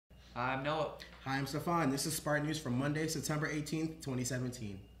I'm Noah. Hi, I'm Stefan. This is Spartan News from Monday, September 18th,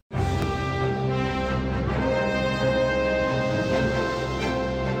 2017.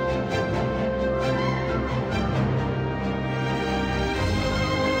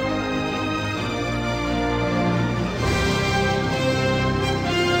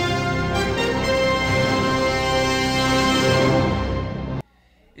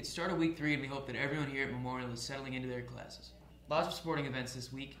 It's start of week 3 and we hope that everyone here at Memorial is settling into their classes. Lots of sporting events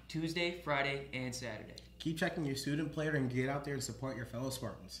this week, Tuesday, Friday, and Saturday. Keep checking your student planner and get out there to support your fellow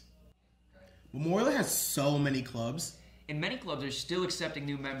Spartans. Memorial has so many clubs. And many clubs are still accepting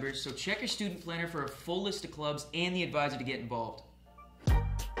new members, so check your student planner for a full list of clubs and the advisor to get involved.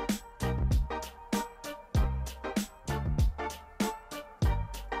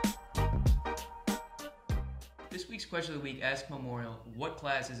 This week's question of the week asks Memorial, what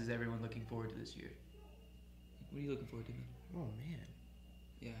classes is everyone looking forward to this year? What are you looking forward to? Oh, man.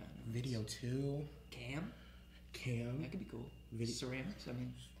 Yeah. Video 2. Cam? Cam. That could be cool. Video. Ceramics, I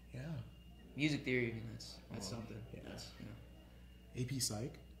mean. Yeah. Music theory, I mean, that's something. Yeah. That's, AP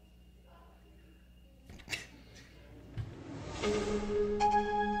Psych.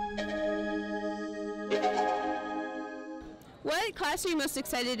 What class are you most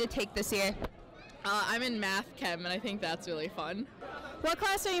excited to take this year? I'm in math chem, and I think that's really fun. What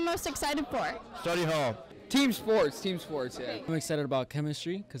class are you most excited for? Study hall. Team sports, yeah. I'm excited about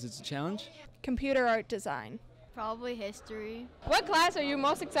chemistry because it's a challenge. Computer art design. Probably history. What class are you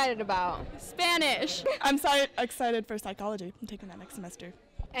most excited about? Spanish. I'm excited for psychology. I'm taking that next semester.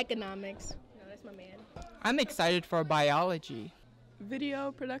 Economics. No, that's my man. I'm excited for biology.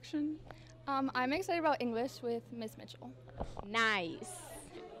 Video production. I'm excited about English with Ms. Mitchell. Nice.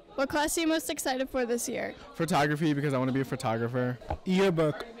 What class are you most excited for this year? Photography because I want to be a photographer.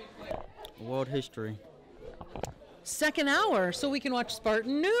 Yearbook. World history. Second hour, so we can watch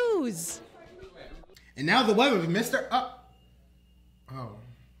Spartan News. And now the weather with Mr.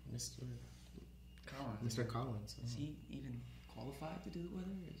 Mr. Collins. Is he even qualified to do the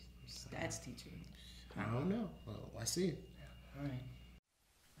weather? Or is he a stats teacher? I don't know. Well, I see. All right.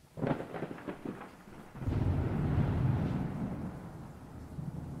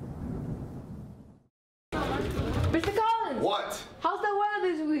 Mr. Collins! What? How's the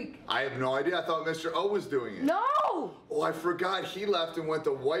weather this week? I have no idea. I thought Mr. O was doing it. No! Oh, I forgot he left and went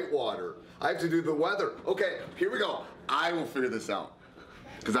to Whitewater. I have to do the weather. Okay, here we go. I will figure this out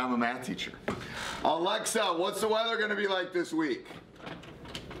because I'm a math teacher. Alexa, what's the weather going to be like this week?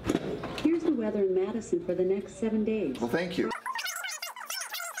 Here's the weather in Madison for the next 7 days. Well, thank you.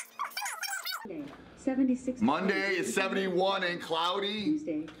 76. Monday is 71 and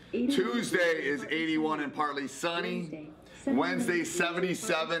cloudy. Tuesday is 81 and partly sunny. Wednesday,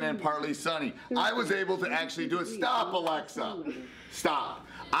 77 and partly sunny. I was able to actually do it. Stop, Alexa. Stop.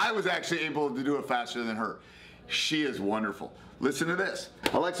 I was actually able to do it faster than her. She is wonderful. Listen to this.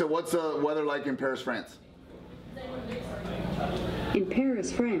 Alexa, what's the weather like in Paris, France? In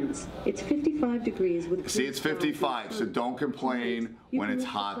Paris, France, it's 55 degrees with. See, it's 55, so don't complain when it's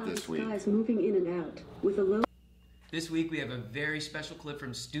hot this week. Skies moving in and out with a low. This week we have a very special clip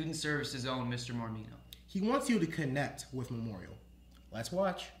from Student Services' own Mr. Mormino. He wants you to connect with Memorial. Let's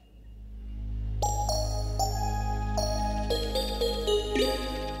watch.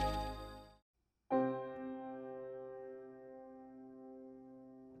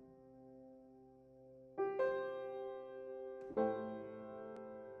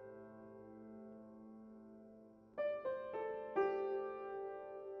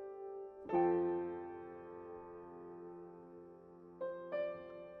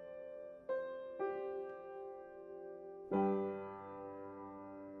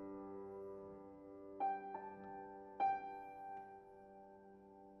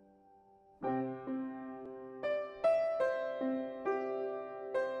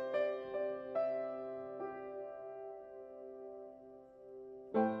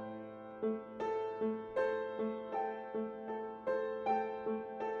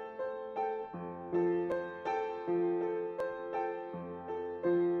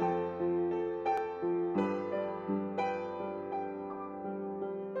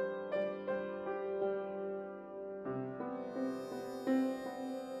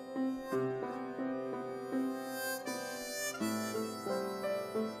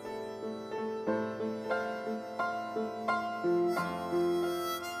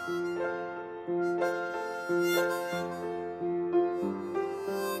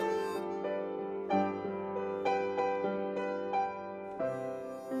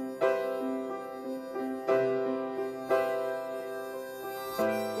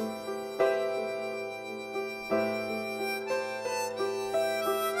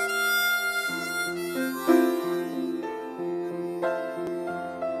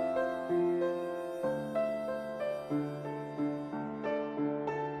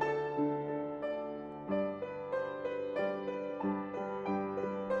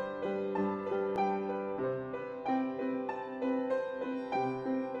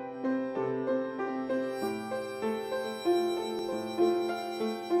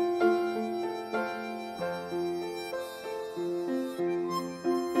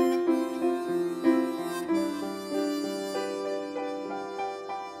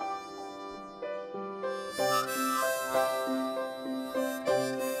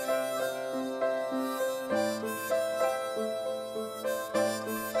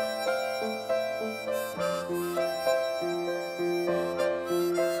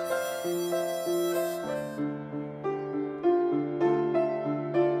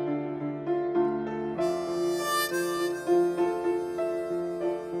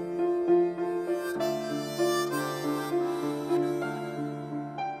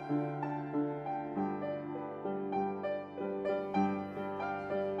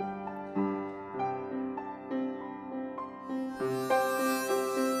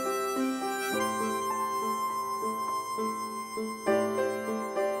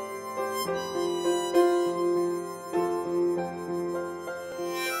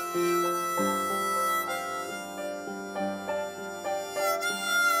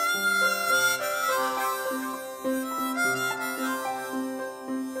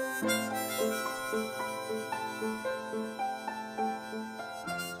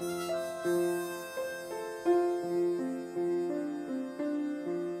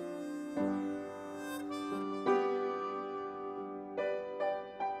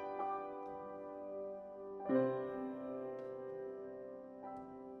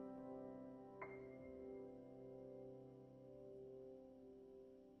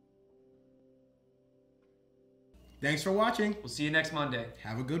 Thanks for watching. We'll see you next Monday.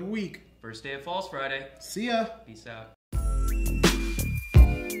 Have a good week. First day of Falls Friday. See ya. Peace out.